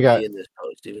got Be in this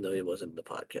post, even though he wasn't in the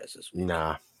podcast this week.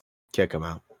 Nah. Kick him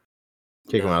out.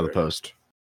 Kick him out of the Never. post.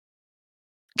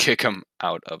 Kick him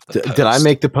out of the post. Did I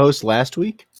make the post last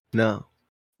week? No.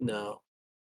 No.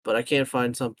 But I can't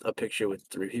find a picture with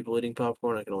 3 people eating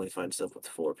popcorn. I can only find stuff with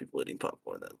 4 people eating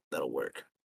popcorn. That'll work.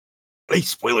 Hey,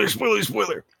 spoiler. Spoilers. Wait,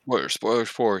 Okay,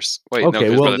 no,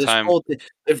 because well, by the This time whole thi-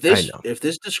 I know. if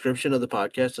this description of the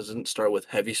podcast doesn't start with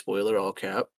heavy spoiler all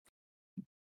cap,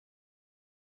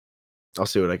 I'll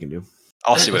see what I can do.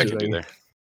 I'll see what I see can what I do can- there.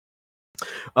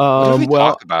 What did we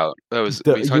Well, talk about? That was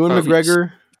the we talked Ewan about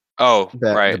McGregor, Oh,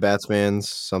 the right. Batsman's,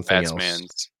 something else.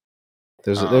 Batsman's.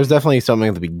 There's definitely something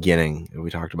at the beginning that we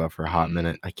talked about for a hot Mm.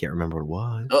 minute. I can't remember what it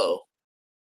was. oh,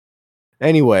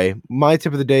 Anyway, my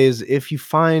tip of the day is if you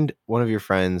find one of your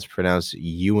friends pronounce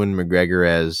Ewan McGregor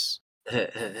as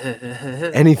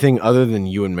anything other than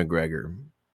Ewan McGregor,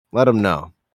 let them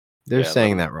know. They're Yeah,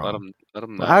 saying let that wrong. Let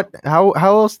them know. How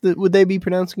else would they be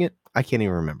pronouncing it? I can't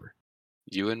even remember.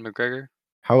 Ewan McGregor?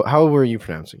 How were you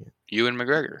pronouncing it? Ewan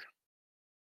McGregor.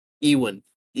 Ewan.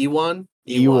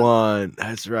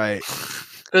 That's right.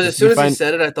 Because If as soon you as he find-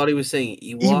 said it, I thought he was saying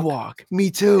Ewok. Ewok.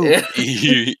 Me too. Yeah.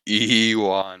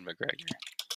 Ewan McGregor.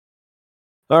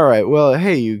 All right. Well,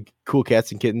 hey, you cool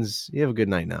cats and kittens. You have a good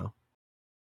night now.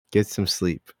 Get some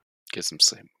sleep. Get some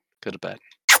sleep. Go to bed.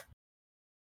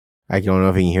 I don't know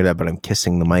if you can hear that, but I'm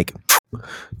kissing the mic.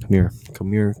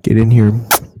 Come here. Get in here.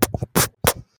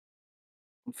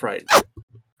 I'm frightened.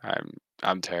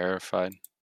 I'm terrified.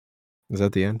 Is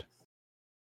that the end?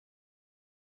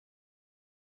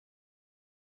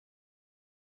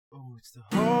 Oh, it's the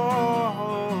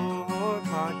Hord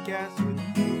podcast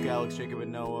with Luke, Alex, Jacob,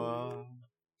 and Noah.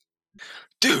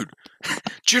 Dude,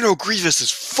 General Grievous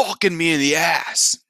is fucking me in the ass.